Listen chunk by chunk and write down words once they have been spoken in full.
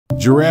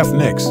Giraffe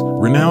necks,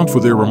 renowned for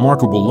their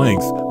remarkable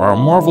length, are a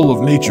marvel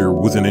of nature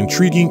with an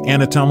intriguing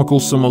anatomical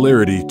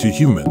similarity to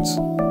humans.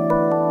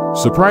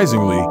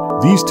 Surprisingly,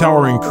 these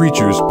towering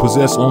creatures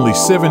possess only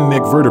 7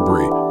 neck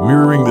vertebrae,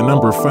 mirroring the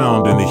number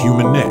found in the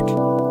human neck.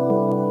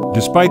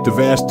 Despite the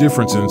vast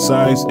difference in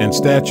size and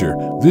stature,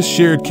 this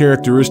shared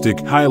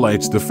characteristic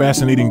highlights the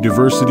fascinating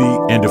diversity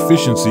and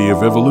efficiency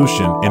of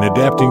evolution in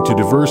adapting to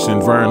diverse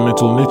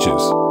environmental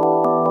niches.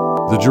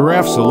 The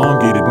giraffe's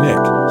elongated neck,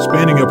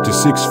 spanning up to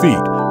 6 feet,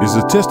 is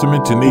a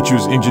testament to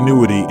nature's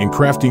ingenuity in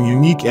crafting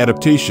unique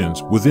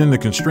adaptations within the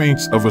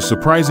constraints of a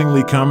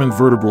surprisingly common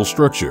vertebral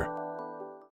structure.